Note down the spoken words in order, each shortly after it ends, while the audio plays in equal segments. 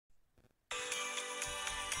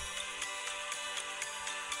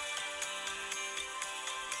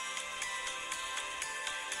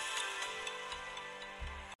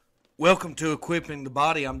Welcome to Equipping the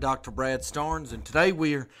Body. I'm Dr. Brad Starnes, and today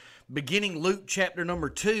we are beginning Luke chapter number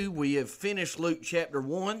 2. We have finished Luke chapter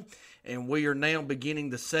 1, and we are now beginning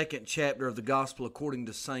the second chapter of the Gospel according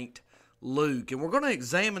to St. Luke. And we're going to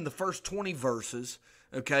examine the first 20 verses,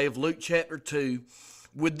 of Luke chapter 2,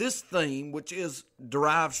 with this theme, which is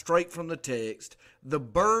derived straight from the text, the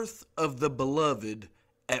birth of the beloved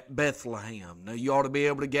at Bethlehem. Now, you ought to be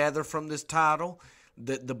able to gather from this title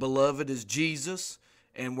that the beloved is Jesus,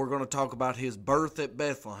 and we're going to talk about his birth at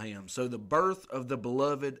Bethlehem. So the birth of the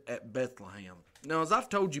beloved at Bethlehem. Now, as I've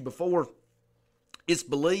told you before, it's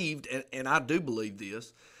believed, and I do believe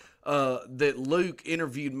this, that Luke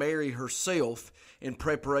interviewed Mary herself in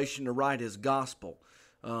preparation to write his gospel.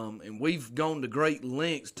 And we've gone to great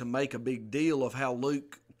lengths to make a big deal of how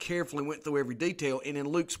Luke carefully went through every detail. And in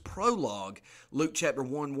Luke's prologue, Luke chapter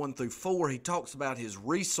 1, 1 through 4, he talks about his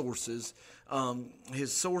resources,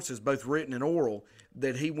 his sources, both written and oral,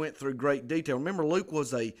 that he went through great detail. Remember, Luke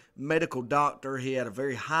was a medical doctor. He had a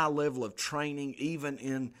very high level of training, even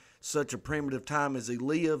in such a primitive time as he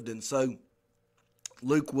lived. And so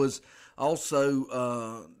Luke was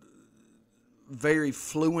also very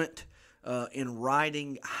fluent in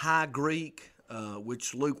writing High Greek,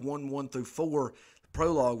 which Luke 1, 1 through 4, the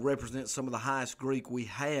prologue represents some of the highest Greek we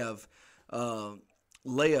have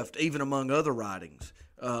left, even among other writings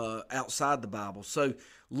outside the Bible. So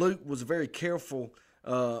Luke was a very careful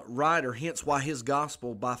writer, hence why his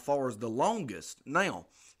gospel by far is the longest. Now,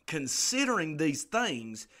 considering these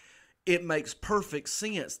things, it makes perfect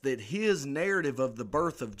sense that his narrative of the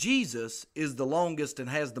birth of Jesus is the longest and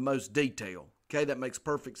has the most detail. Okay, that makes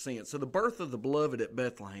perfect sense. So the birth of the beloved at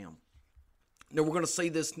Bethlehem. Now, we're going to see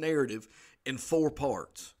this narrative in 4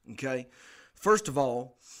 parts. Okay, first of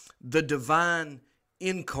all, the Divine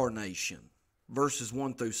Incarnation, verses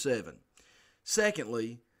 1 through 7.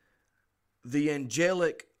 Secondly, the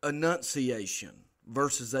Angelic Annunciation,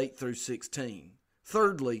 verses 8 through 16.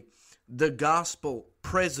 Thirdly, the Gospel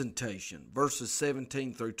Presentation, verses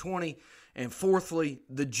 17 through 20. And fourthly,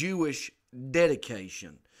 the Jewish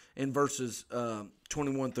Dedication, in verses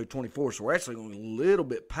 21 through 24. So we're actually going a little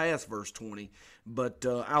bit past verse 20, but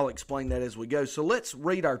I'll explain that as we go. So let's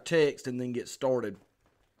read our text and then get started.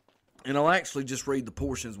 And I'll actually just read the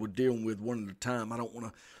portions we're dealing with one at a time. I don't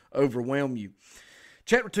want to overwhelm you.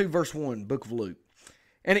 Chapter 2, verse 1, book of Luke.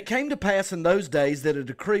 And it came to pass in those days that a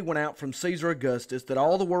decree went out from Caesar Augustus that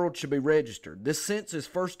all the world should be registered. This census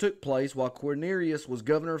first took place while Quirinius was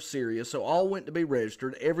governor of Syria, so all went to be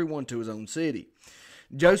registered, everyone to his own city.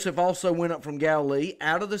 Joseph also went up from Galilee,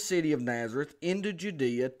 out of the city of Nazareth, into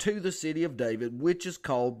Judea, to the city of David, which is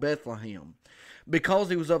called Bethlehem, because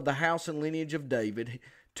he was of the house and lineage of David,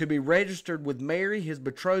 to be registered with Mary, his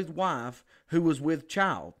betrothed wife, who was with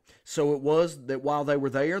child. So it was that while they were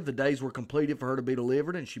there, the days were completed for her to be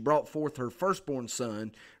delivered, and she brought forth her firstborn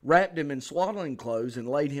son, wrapped him in swaddling clothes, and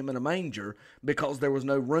laid him in a manger, because there was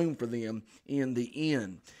no room for them in the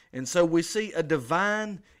inn. And so we see a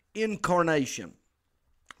divine incarnation.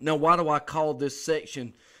 Now, why do I call this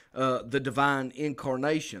section the Divine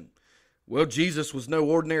Incarnation? Well, Jesus was no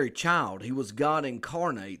ordinary child. He was God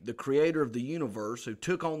incarnate, the creator of the universe, who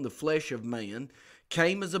took on the flesh of man,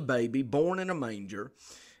 came as a baby, born in a manger.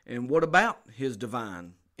 And what about his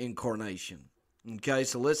divine incarnation? Okay,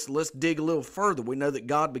 so let's dig a little further. We know that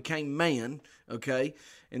God became man,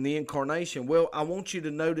 in the incarnation. Well, I want you to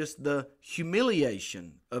notice the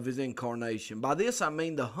humiliation of his incarnation. By this I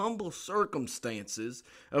mean the humble circumstances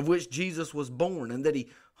of which Jesus was born, and that he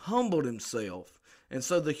humbled himself. And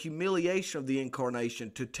so the humiliation of the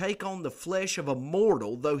incarnation, to take on the flesh of a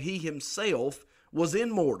mortal, though he himself was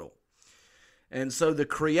immortal. And so the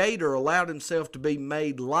Creator allowed himself to be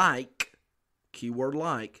made like, keyword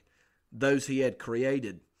like, those he had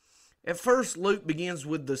created. At first, Luke begins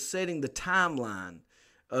with setting the timeline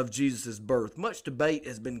of Jesus' birth. Much debate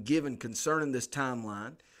has been given concerning this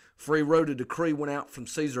timeline, for he wrote a decree went out from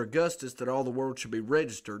Caesar Augustus that all the world should be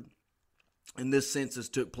registered. And this census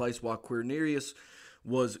took place while Quirinius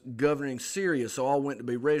was governing Syria, so all went to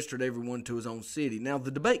be registered, everyone to his own city. Now,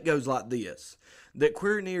 the debate goes like this, that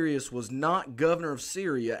Quirinius was not governor of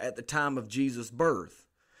Syria at the time of Jesus' birth.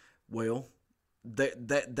 Well,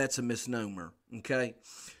 that's a misnomer, okay?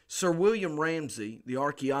 Sir William Ramsay, the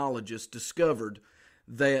archaeologist, discovered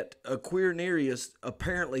that Quirinius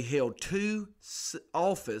apparently held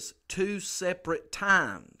office 2 separate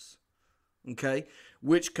times, okay,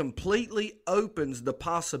 which completely opens the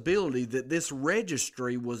possibility that this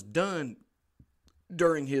registry was done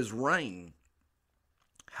during his reign.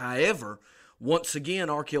 However, Once again,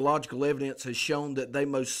 archaeological evidence has shown that they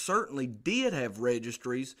most certainly did have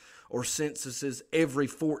registries or censuses every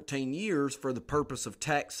 14 years for the purpose of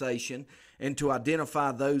taxation and to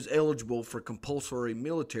identify those eligible for compulsory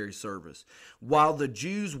military service. While the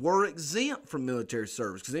Jews were exempt from military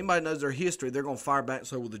service, because anybody knows their history, they're going to fire back and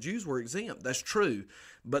say, well, the Jews were exempt. That's true,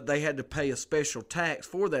 but they had to pay a special tax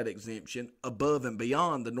for that exemption above and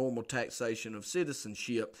beyond the normal taxation of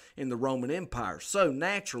citizenship in the Roman Empire. So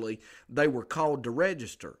naturally, they were called to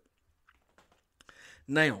register.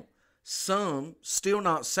 Now, some, still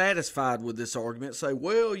not satisfied with this argument, say,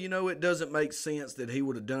 well, it doesn't make sense that he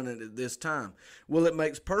would have done it at this time. Well, it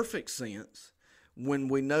makes perfect sense when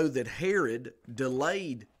we know that Herod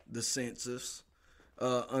delayed the census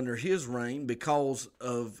under his reign because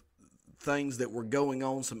of things that were going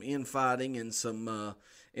on, some infighting and some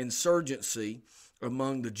insurgency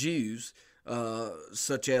among the Jews,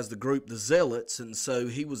 such as the group the Zealots, and so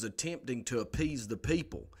he was attempting to appease the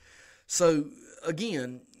people. So,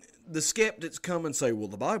 again, the skeptics come and say, well,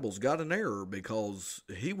 the Bible's got an error because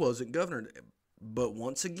he wasn't governor. But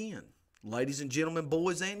once again, ladies and gentlemen,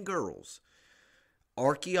 boys and girls,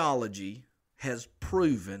 archaeology has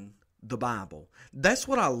proven the Bible. That's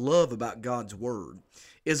what I love about God's Word,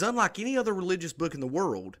 is unlike any other religious book in the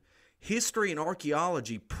world, history and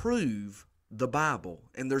archaeology prove the Bible.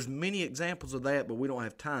 And there's many examples of that, but we don't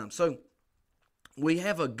have time. So we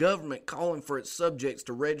have a government calling for its subjects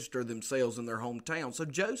to register themselves in their hometown. So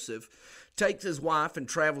Joseph takes his wife and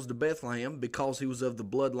travels to Bethlehem because he was of the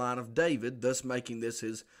bloodline of David, thus making this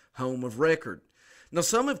his home of record. Now,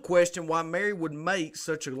 some have questioned why Mary would make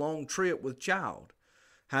such a long trip with child.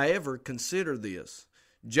 However, consider this.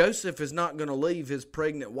 Joseph is not going to leave his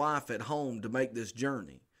pregnant wife at home to make this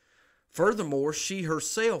journey. Furthermore, she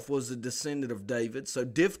herself was a descendant of David, so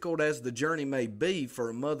difficult as the journey may be for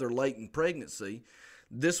a mother late in pregnancy,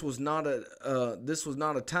 this was not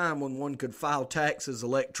a time when one could file taxes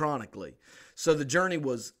electronically. So the journey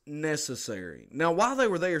was necessary. Now, while they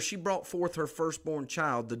were there, she brought forth her firstborn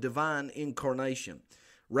child, the Divine Incarnation,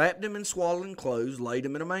 wrapped him in swaddling clothes, laid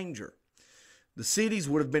him in a manger. The cities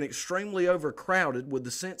would have been extremely overcrowded with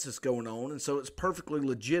the census going on, and so it's perfectly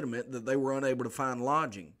legitimate that they were unable to find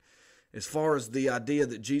lodging. As far as the idea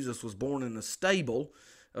that Jesus was born in a stable,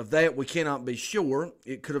 of that we cannot be sure.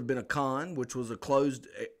 It could have been a khan, which was a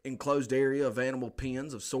enclosed area of animal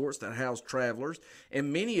pens of sorts that housed travelers.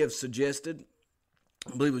 And many have suggested,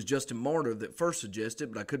 I believe it was Justin Martyr that first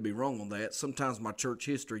suggested, but I could be wrong on that. Sometimes my church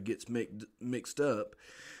history gets mixed up.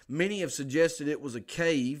 Many have suggested it was a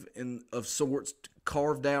cave of sorts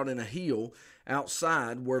carved out in a hill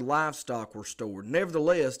outside where livestock were stored.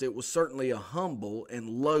 Nevertheless, it was certainly a humble and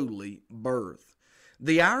lowly birth.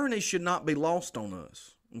 The irony should not be lost on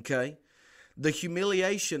us, okay? The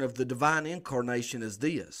humiliation of the divine incarnation is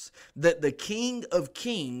this, that the King of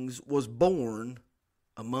Kings was born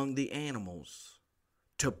among the animals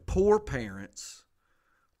to poor parents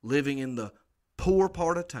living in the poor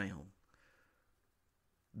part of town.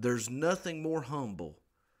 There's nothing more humble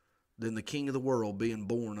than the King of the world being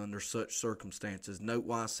born under such circumstances. Note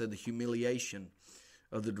why I said the humiliation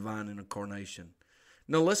of the divine incarnation.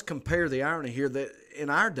 Now let's compare the irony here that in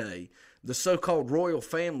our day, the so-called royal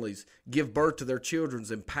families give birth to their children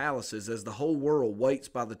in palaces as the whole world waits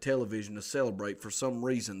by the television to celebrate for some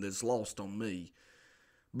reason that's lost on me.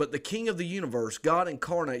 But the King of the universe, God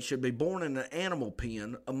incarnate, should be born in an animal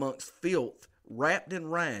pen amongst filth, wrapped in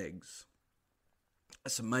rags.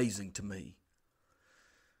 That's amazing to me.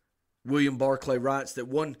 William Barclay writes that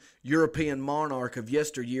one European monarch of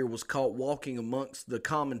yesteryear was caught walking amongst the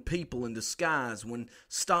common people in disguise. When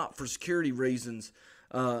stopped for security reasons,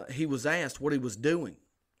 he was asked what he was doing.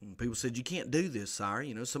 And people said, you can't do this, sire.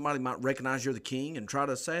 Somebody might recognize you're the king and try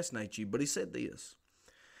to assassinate you. But he said this,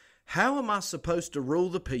 how am I supposed to rule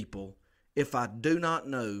the people if I do not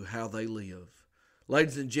know how they live?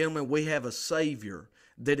 Ladies and gentlemen, we have a Savior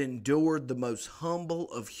that endured the most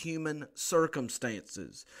humble of human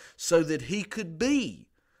circumstances so that he could be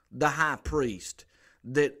the high priest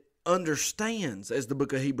that understands, as the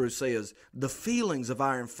book of Hebrews says, the feelings of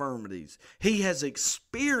our infirmities. He has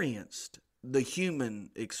experienced the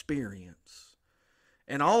human experience.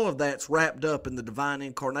 And all of that's wrapped up in the divine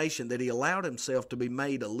incarnation, that he allowed himself to be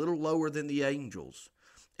made a little lower than the angels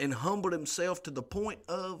and humbled himself to the point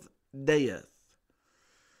of death.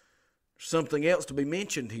 Something else to be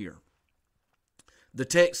mentioned here. The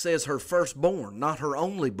text says her firstborn, not her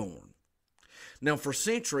only born. Now, for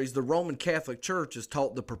centuries, the Roman Catholic Church has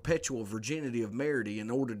taught the perpetual virginity of Mary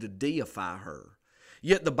in order to deify her.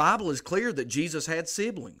 Yet the Bible is clear that Jesus had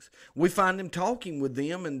siblings. We find him talking with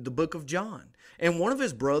them in the book of John. And one of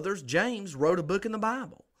his brothers, James, wrote a book in the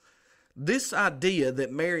Bible. This idea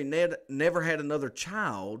that Mary never had another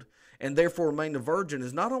child and therefore remained a virgin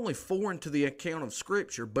is not only foreign to the account of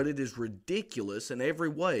Scripture, but it is ridiculous in every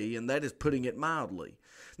way, and that is putting it mildly.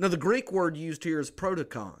 Now, the Greek word used here is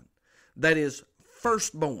protokon, that is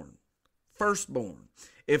firstborn. Firstborn.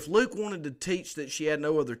 If Luke wanted to teach that she had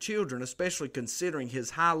no other children, especially considering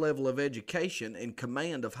his high level of education and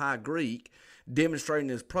command of High Greek, demonstrating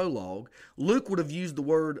his prologue, Luke would have used the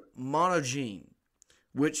word monogene,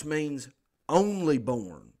 which means only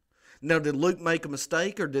born. Now, did Luke make a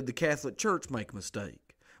mistake, or did the Catholic Church make a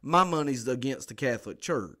mistake? My money's against the Catholic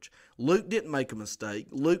Church. Luke didn't make a mistake.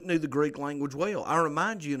 Luke knew the Greek language well. I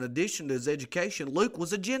remind you, in addition to his education, Luke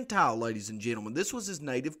was a Gentile, ladies and gentlemen. This was his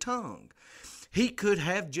native tongue. He could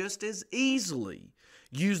have just as easily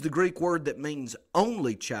used the Greek word that means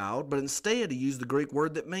only child, but instead he used the Greek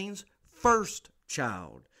word that means first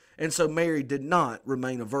child. And so Mary did not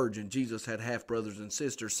remain a virgin. Jesus had half brothers and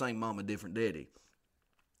sisters, same mama, different daddy.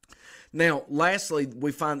 Now, lastly,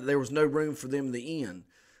 we find that there was no room for them in the inn,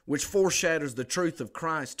 which foreshadows the truth of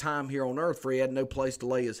Christ's time here on earth, for he had no place to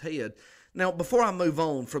lay his head. Now, before I move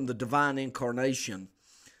on from the divine incarnation,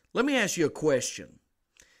 let me ask you a question.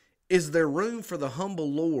 Is there room for the humble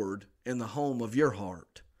Lord in the home of your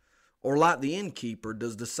heart? Or like the innkeeper,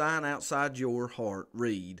 does the sign outside your heart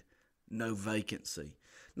read, no vacancy?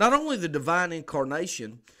 Not only the divine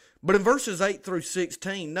incarnation, but in verses 8 through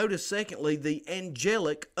 16, notice secondly the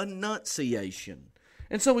angelic annunciation.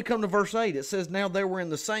 And so we come to verse 8. It says, Now there were in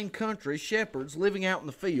the same country shepherds living out in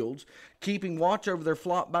the fields, keeping watch over their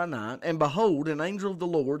flock by night. And behold, an angel of the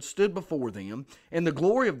Lord stood before them, and the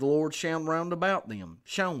glory of the Lord shone round about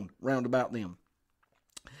them.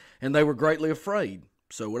 And they were greatly afraid.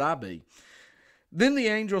 So would I be. Then the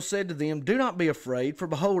angel said to them, Do not be afraid, for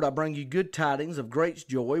behold, I bring you good tidings of great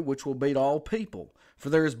joy, which will be to all people. For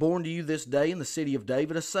there is born to you this day in the city of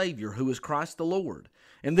David a Savior, who is Christ the Lord.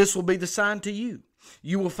 And this will be the sign to you.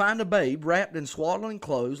 You will find a babe wrapped in swaddling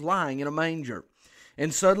clothes, lying in a manger.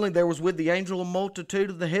 And suddenly there was with the angel a multitude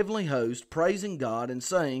of the heavenly host, praising God and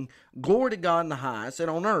saying, Glory to God in the highest, and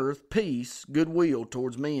on earth peace, goodwill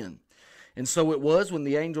towards men. And so it was, when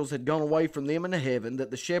the angels had gone away from them into heaven,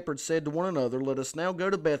 that the shepherds said to one another, Let us now go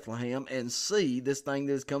to Bethlehem and see this thing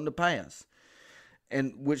that has come to pass,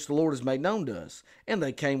 and which the Lord has made known to us. And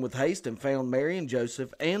they came with haste and found Mary and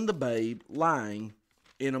Joseph and the babe lying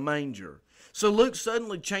in a manger. So Luke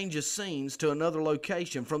suddenly changes scenes to another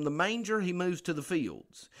location. From the manger, he moves to the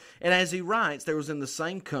fields. And as he writes, there was in the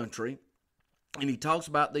same country, and he talks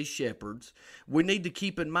about these shepherds. We need to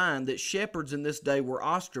keep in mind that shepherds in this day were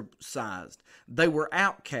ostracized. They were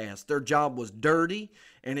outcast. Their job was dirty,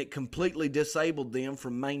 and it completely disabled them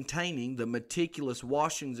from maintaining the meticulous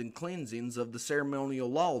washings and cleansings of the ceremonial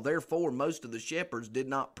law. Therefore, most of the shepherds did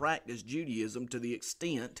not practice Judaism to the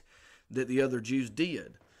extent that the other Jews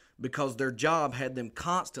did, because their job had them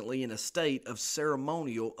constantly in a state of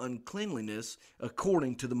ceremonial uncleanliness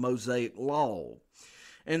according to the Mosaic law.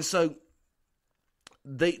 And so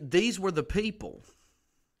these were the people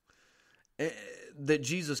that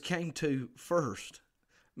Jesus came to first.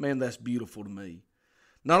 Man, that's beautiful to me.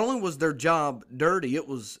 Not only was their job dirty, it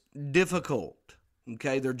was difficult.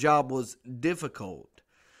 Okay, their job was difficult.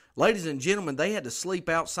 Ladies and gentlemen, they had to sleep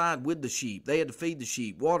outside with the sheep. They had to feed the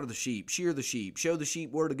sheep, water the sheep, shear the sheep, show the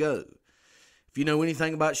sheep where to go. If you know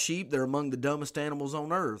anything about sheep, they're among the dumbest animals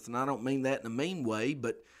on earth. And I don't mean that in a mean way,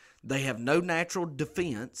 but they have no natural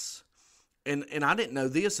defense. And I didn't know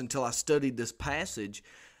this until I studied this passage.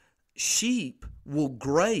 Sheep will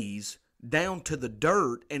graze down to the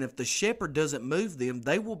dirt, and if the shepherd doesn't move them,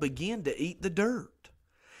 they will begin to eat the dirt.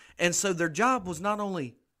 And so their job was not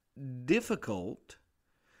only difficult,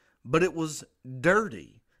 but it was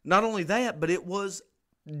dirty. Not only that, but it was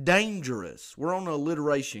dangerous. We're on an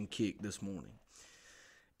alliteration kick this morning.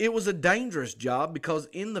 It was a dangerous job because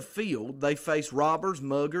in the field they faced robbers,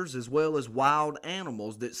 muggers, as well as wild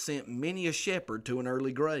animals that sent many a shepherd to an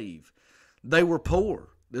early grave. They were poor.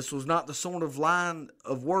 This was not the sort of line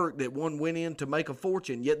of work that one went in to make a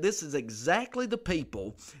fortune. Yet this is exactly the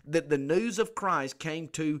people that the news of Christ came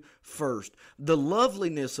to first. The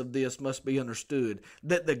loveliness of this must be understood,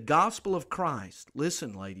 that the gospel of Christ,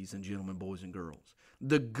 listen, ladies and gentlemen, boys and girls,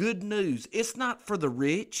 the good news, it's not for the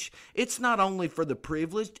rich, it's not only for the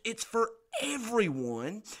privileged, it's for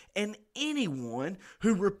everyone and anyone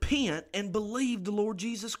who repent and believe the Lord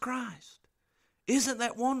Jesus Christ. Isn't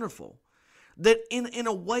that wonderful? That in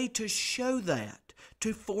a way to show that,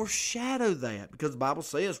 to foreshadow that, because the Bible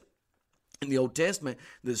says in the Old Testament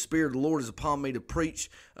that the Spirit of the Lord is upon me to preach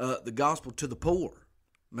the gospel to the poor.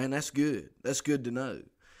 Man, that's good. That's good to know.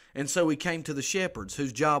 And so he came to the shepherds,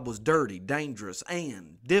 whose job was dirty, dangerous,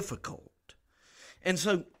 and difficult. And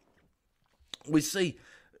so we see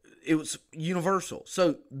it was universal.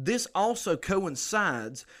 So this also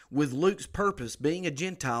coincides with Luke's purpose, being a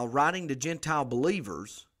Gentile, writing to Gentile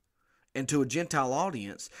believers and to a Gentile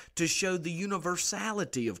audience, to show the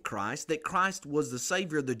universality of Christ, that Christ was the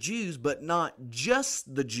Savior of the Jews, but not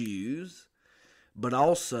just the Jews, but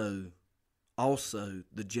also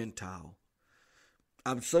the Gentile.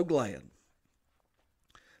 I'm so glad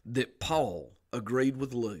that Paul agreed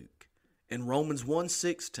with Luke in Romans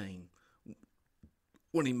 1:16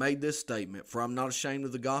 when he made this statement, "For I'm not ashamed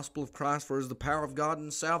of the gospel of Christ, for it is the power of God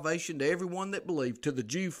and salvation to everyone that believes, to the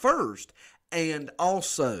Jew first, and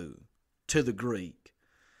also to the Greek."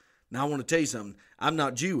 Now I want to tell you something. I'm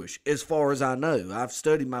not Jewish as far as I know. I've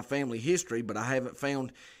studied my family history, but I haven't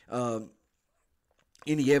found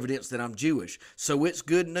any evidence that I'm Jewish. So it's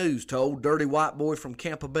good news to old dirty white boy from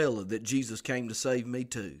Campobella that Jesus came to save me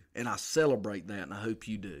too. And I celebrate that, and I hope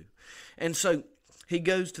you do. And so he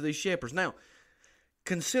goes to these shepherds. Now,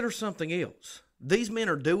 consider something else. These men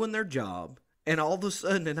are doing their job, and all of a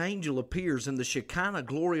sudden an angel appears, and the Shekinah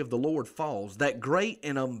glory of the Lord falls. That great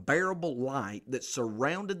and unbearable light that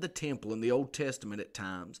surrounded the temple in the Old Testament at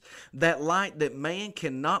times, that light that man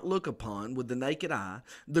cannot look upon with the naked eye,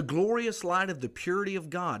 the glorious light of the purity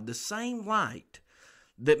of God, the same light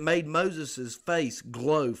that made Moses' face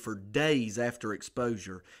glow for days after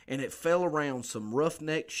exposure, and it fell around some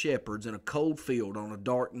rough-necked shepherds in a cold field on a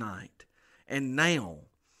dark night. And now,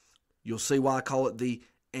 you'll see why I call it the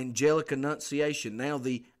Angelic Annunciation. Now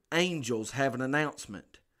the angels have an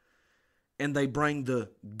announcement, and they bring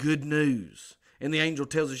the good news. And the angel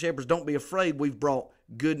tells the shepherds, "Don't be afraid, we've brought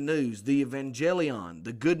good news, the Evangelion,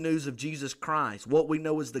 the good news of Jesus Christ, what we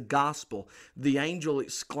know as the gospel." The angel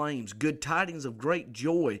exclaims, "Good tidings of great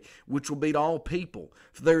joy, which will be to all people.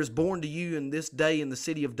 For there is born to you in this day in the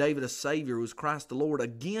city of David a Savior, who is Christ the Lord,"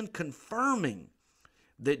 again confirming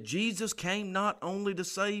that Jesus came not only to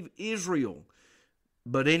save Israel,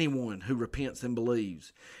 but anyone who repents and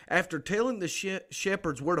believes. After telling the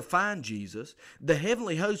shepherds where to find Jesus, the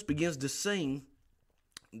heavenly host begins to sing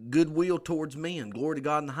goodwill towards men. Glory to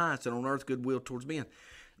God in the highest, and on earth goodwill towards men.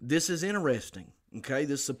 This is interesting, okay?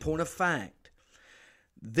 This is a point of fact.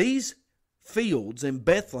 These fields in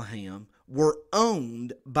Bethlehem were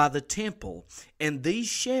owned by the temple, and these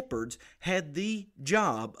shepherds had the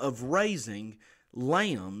job of raising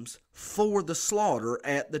lambs for the slaughter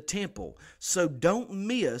at the temple. So don't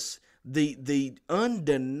miss the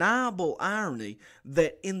undeniable irony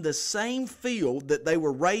that in the same field that they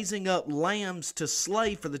were raising up lambs to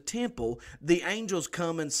slay for the temple, the angels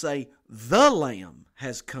come and say, "The Lamb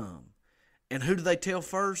has come." And who do they tell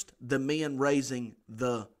first? The men raising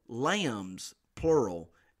the lambs,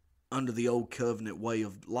 plural, under the old covenant way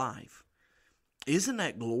of life. Isn't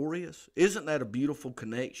that glorious? Isn't that a beautiful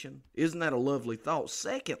connection? Isn't that a lovely thought?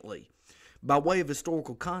 Secondly, by way of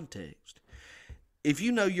historical context, if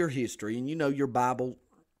you know your history and you know your Bible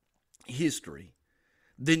history,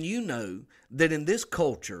 then you know that in this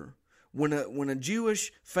culture, when a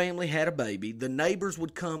Jewish family had a baby, the neighbors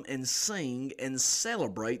would come and sing and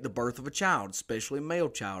celebrate the birth of a child, especially a male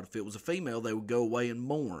child. If it was a female, they would go away and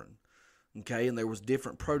mourn. Okay, and there was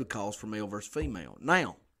different protocols for male versus female.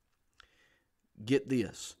 Now, get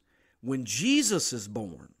this. When Jesus is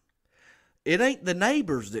born, it ain't the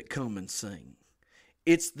neighbors that come and sing.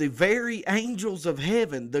 It's the very angels of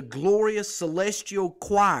heaven, the glorious celestial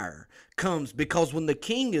choir comes, because when the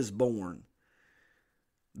king is born,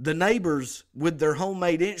 the neighbors with their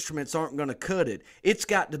homemade instruments aren't going to cut it. It's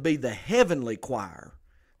got to be the heavenly choir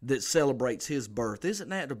that celebrates his birth. Isn't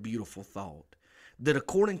that a beautiful thought? That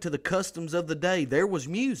according to the customs of the day, there was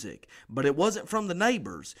music, but it wasn't from the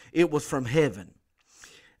neighbors. It was from heaven.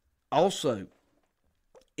 Also,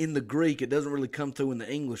 in the Greek, it doesn't really come through in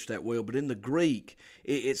the English that well, but in the Greek,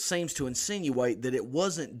 it seems to insinuate that it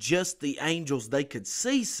wasn't just the angels they could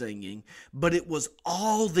see singing, but it was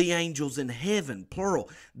all the angels in heaven,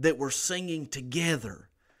 plural, that were singing together.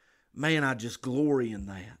 Man, I just glory in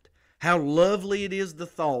that. How lovely it is, the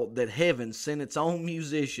thought that heaven sent its own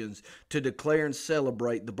musicians to declare and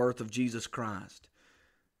celebrate the birth of Jesus Christ.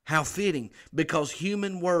 How fitting, because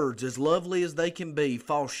human words, as lovely as they can be,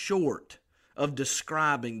 fall short of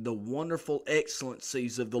describing the wonderful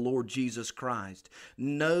excellencies of the Lord Jesus Christ.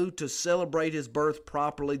 No, to celebrate his birth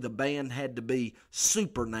properly, the band had to be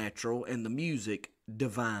supernatural and the music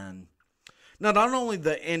divine. Now, not only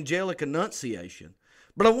the angelic annunciation,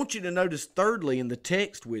 but I want you to notice thirdly in the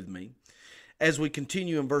text with me, as we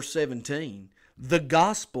continue in verse 17, the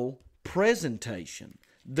gospel presentation.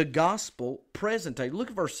 the gospel presentation. Look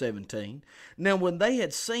at verse 17. Now when they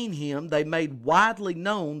had seen him, they made widely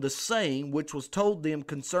known the saying which was told them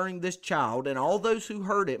concerning this child, and all those who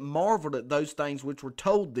heard it marveled at those things which were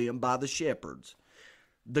told them by the shepherds.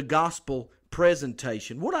 The gospel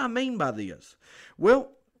presentation. What do I mean by this?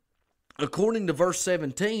 Well, according to verse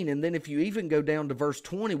 17, and then if you even go down to verse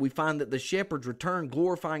 20, we find that the shepherds returned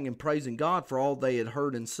glorifying and praising God for all they had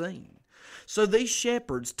heard and seen. So these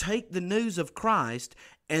shepherds take the news of Christ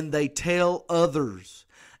and they tell others.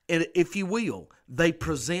 And if you will, they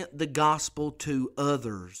present the gospel to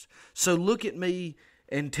others. So look at me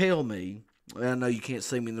and tell me, I know you can't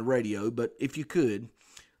see me in the radio, but if you could,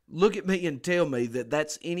 look at me and tell me that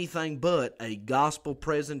that's anything but a gospel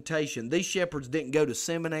presentation. These shepherds didn't go to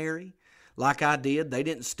seminary like I did. They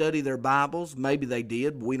didn't study their Bibles. Maybe they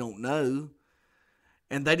did, but we don't know.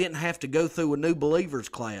 And they didn't have to go through a new believers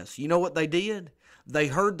class. You know what they did? They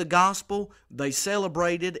heard the gospel, they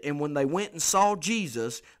celebrated, and when they went and saw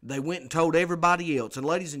Jesus, they went and told everybody else. And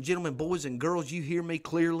ladies and gentlemen, boys and girls, you hear me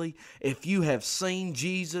clearly. If you have seen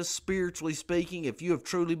Jesus, spiritually speaking, if you have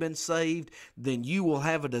truly been saved, then you will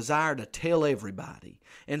have a desire to tell everybody.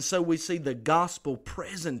 And so we see the gospel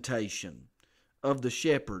presentation of the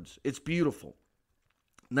shepherds. It's beautiful.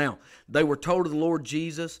 Now, they were told of the Lord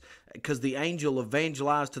Jesus because the angel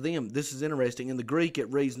evangelized to them. This is interesting. In the Greek, it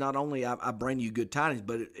reads not only I bring you good tidings,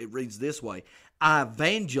 but it reads this way. I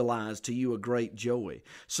evangelize to you a great joy.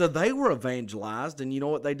 So they were evangelized, and you know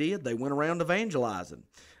what they did? They went around evangelizing,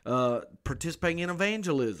 participating in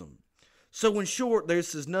evangelism. So in short,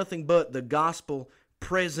 this is nothing but the gospel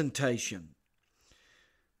presentation.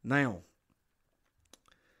 Now,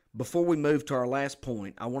 before we move to our last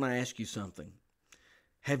point, I want to ask you something.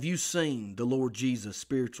 Have you seen the Lord Jesus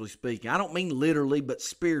spiritually speaking? I don't mean literally, but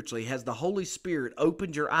spiritually. Has the Holy Spirit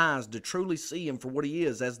opened your eyes to truly see Him for what He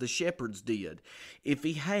is, as the shepherds did? If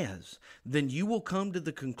He has, then you will come to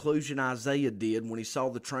the conclusion Isaiah did when he saw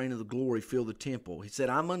the train of the glory fill the temple. He said,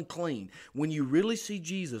 I'm unclean. When you really see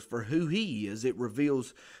Jesus for who He is, it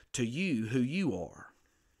reveals to you who you are.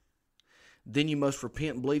 Then you must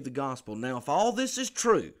repent and believe the gospel. Now, if all this is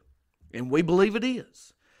true, and we believe it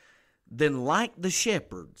is, then like the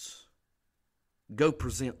shepherds, go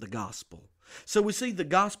present the gospel. So we see the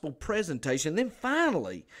gospel presentation. Then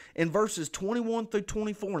finally, in verses 21 through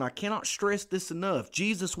 24, and I cannot stress this enough,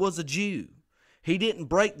 Jesus was a Jew. He didn't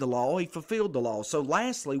break the law, He fulfilled the law. So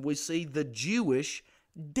lastly, we see the Jewish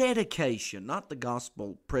dedication, not the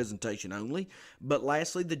gospel presentation only, but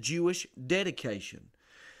lastly, the Jewish dedication.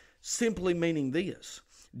 Simply meaning this.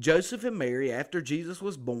 Joseph and Mary, after Jesus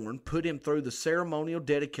was born, put Him through the ceremonial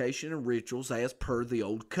dedication and rituals as per the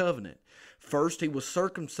Old Covenant. First, He was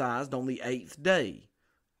circumcised on the 8th day,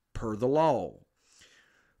 per the law.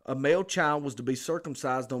 A male child was to be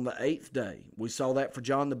circumcised on the 8th day. We saw that for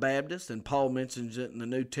John the Baptist, and Paul mentions it in the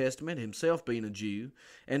New Testament, himself being a Jew.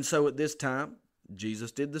 And so at this time,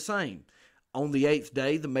 Jesus did the same. On the 8th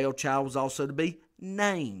day, the male child was also to be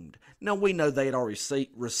named. Now, we know they had already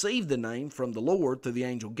received the name from the Lord through the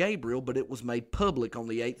angel Gabriel, but it was made public on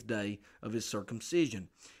the 8th day of His circumcision.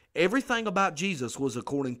 Everything about Jesus was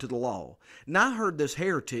according to the law. Now, I heard this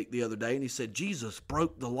heretic the other day, and he said, Jesus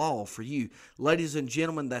broke the law for you. Ladies and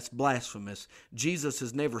gentlemen, that's blasphemous. Jesus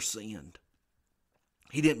has never sinned.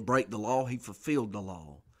 He didn't break the law. He fulfilled the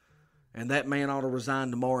law. And that man ought to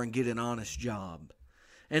resign tomorrow and get an honest job.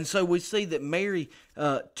 And so we see that Mary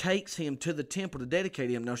takes him to the temple to dedicate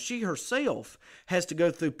him. Now, she herself has to go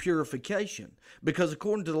through purification because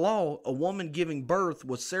according to the law, a woman giving birth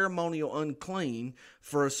was ceremonial unclean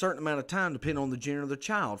for a certain amount of time depending on the gender of the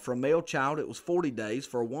child. For a male child, it was 40 days.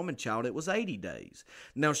 For a woman child, it was 80 days.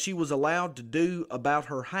 Now, she was allowed to do about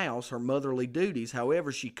her house her motherly duties. However,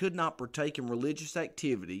 she could not partake in religious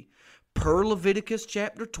activity per Leviticus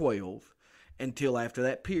chapter 12 until after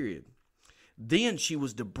that period. Then she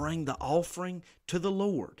was to bring the offering to the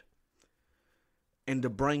Lord and to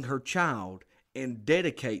bring her child and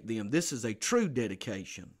dedicate them. This is a true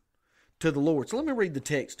dedication to the Lord. So let me read the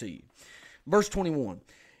text to you. Verse 21.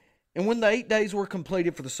 And when the 8 days were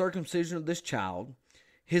completed for the circumcision of this child,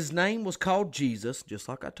 His name was called Jesus, just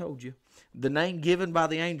like I told you, the name given by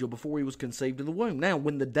the angel before he was conceived in the womb. Now,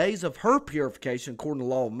 when the days of her purification according to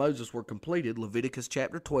the law of Moses were completed, Leviticus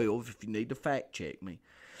chapter 12, if you need to fact check me,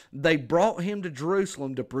 they brought him to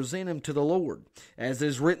Jerusalem to present him to the Lord, as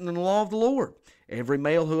is written in the law of the Lord. Every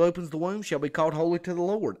male who opens the womb shall be called holy to the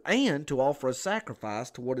Lord, and to offer a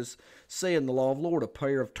sacrifice to what is said in the law of the Lord, a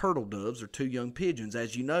pair of turtle doves or 2 young pigeons.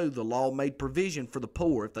 As you know, the law made provision for the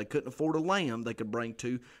poor. If they couldn't afford a lamb, they could bring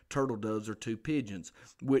 2 turtle doves or 2 pigeons,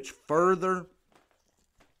 which further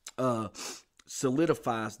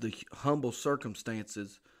solidifies the humble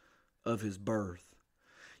circumstances of his birth.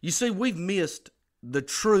 You see, we've missed the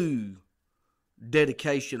true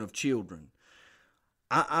dedication of children.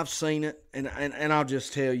 I've seen it, and I'll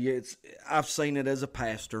just tell you, I've seen it as a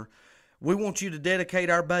pastor. We want you to dedicate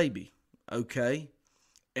our baby, okay?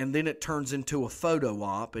 And then it turns into a photo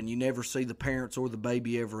op, and you never see the parents or the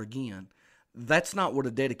baby ever again. That's not what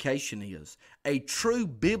a dedication is. A true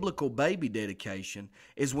biblical baby dedication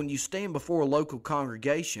is when you stand before a local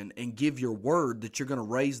congregation and give your word that you're going to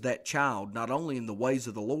raise that child not only in the ways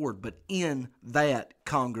of the Lord, but in that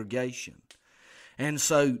congregation. And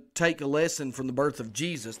so take a lesson from the birth of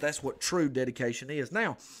Jesus. That's what true dedication is.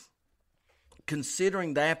 Now,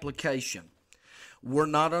 considering the application, we're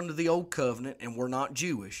not under the old covenant and we're not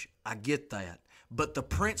Jewish. I get that. But the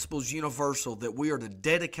principle's universal that we are to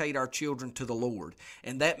dedicate our children to the Lord.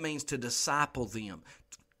 And that means to disciple them,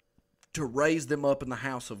 to raise them up in the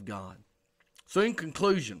house of God. So in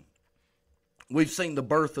conclusion, we've seen the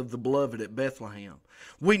birth of the beloved at Bethlehem.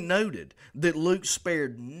 We noted that Luke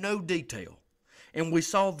spared no detail. And we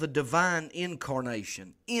saw the divine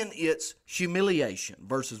incarnation in its humiliation,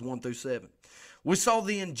 verses 1 through 7. We saw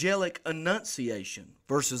the angelic annunciation,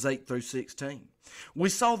 verses 8 through 16. We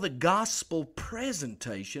saw the gospel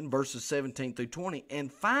presentation, verses 17 through 20.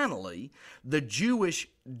 And finally, the Jewish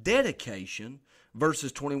dedication,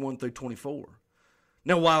 verses 21 through 24.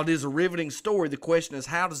 Now, while it is a riveting story, the question is,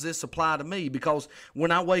 how does this apply to me? Because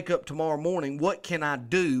when I wake up tomorrow morning, what can I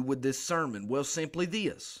do with this sermon? Well, simply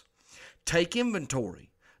this. Take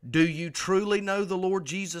inventory. Do you truly know the Lord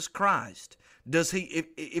Jesus Christ? Does he,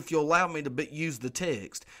 if you'll allow me to use the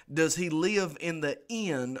text, does he live in the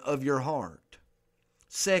inn of your heart?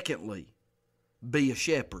 Secondly, be a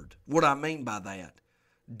shepherd. What I mean by that,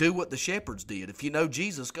 do what the shepherds did. If you know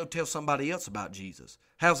Jesus, go tell somebody else about Jesus.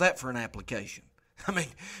 How's that for an application? I mean,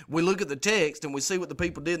 we look at the text and we see what the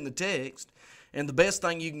people did in the text. And the best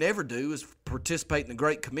thing you can ever do is participate in the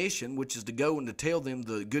Great Commission, which is to go and to tell them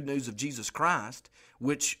the good news of Jesus Christ,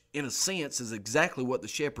 which in a sense is exactly what the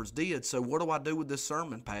shepherds did. So what do I do with this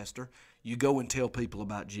sermon, Pastor? You go and tell people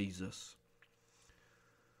about Jesus.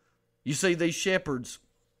 You see, these shepherds,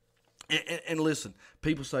 and listen,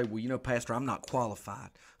 people say, well, you know, Pastor, I'm not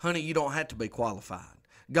qualified. Honey, you don't have to be qualified.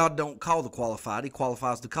 God don't call the qualified, he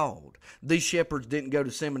qualifies the called. These shepherds didn't go to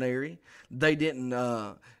seminary. They didn't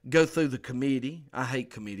go through the committee. I hate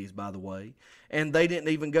committees, by the way. And they didn't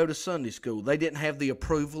even go to Sunday school. They didn't have the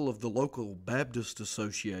approval of the local Baptist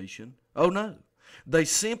Association. Oh, no. They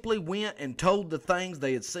simply went and told the things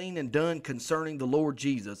they had seen and done concerning the Lord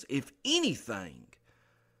Jesus. If anything,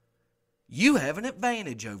 you have an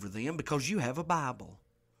advantage over them because you have a Bible.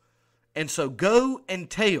 And so go and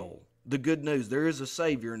tell the good news. There is a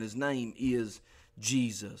Savior, and his name is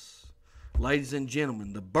Jesus. Ladies and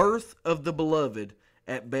gentlemen, the birth of the beloved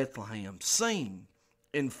at Bethlehem, seen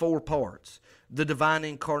in 4 parts. The Divine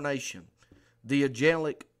Incarnation, the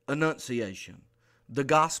Angelic Annunciation, the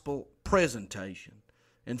Gospel Presentation,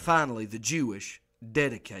 and finally the Jewish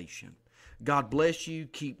dedication. God bless you.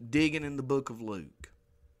 Keep digging in the book of Luke.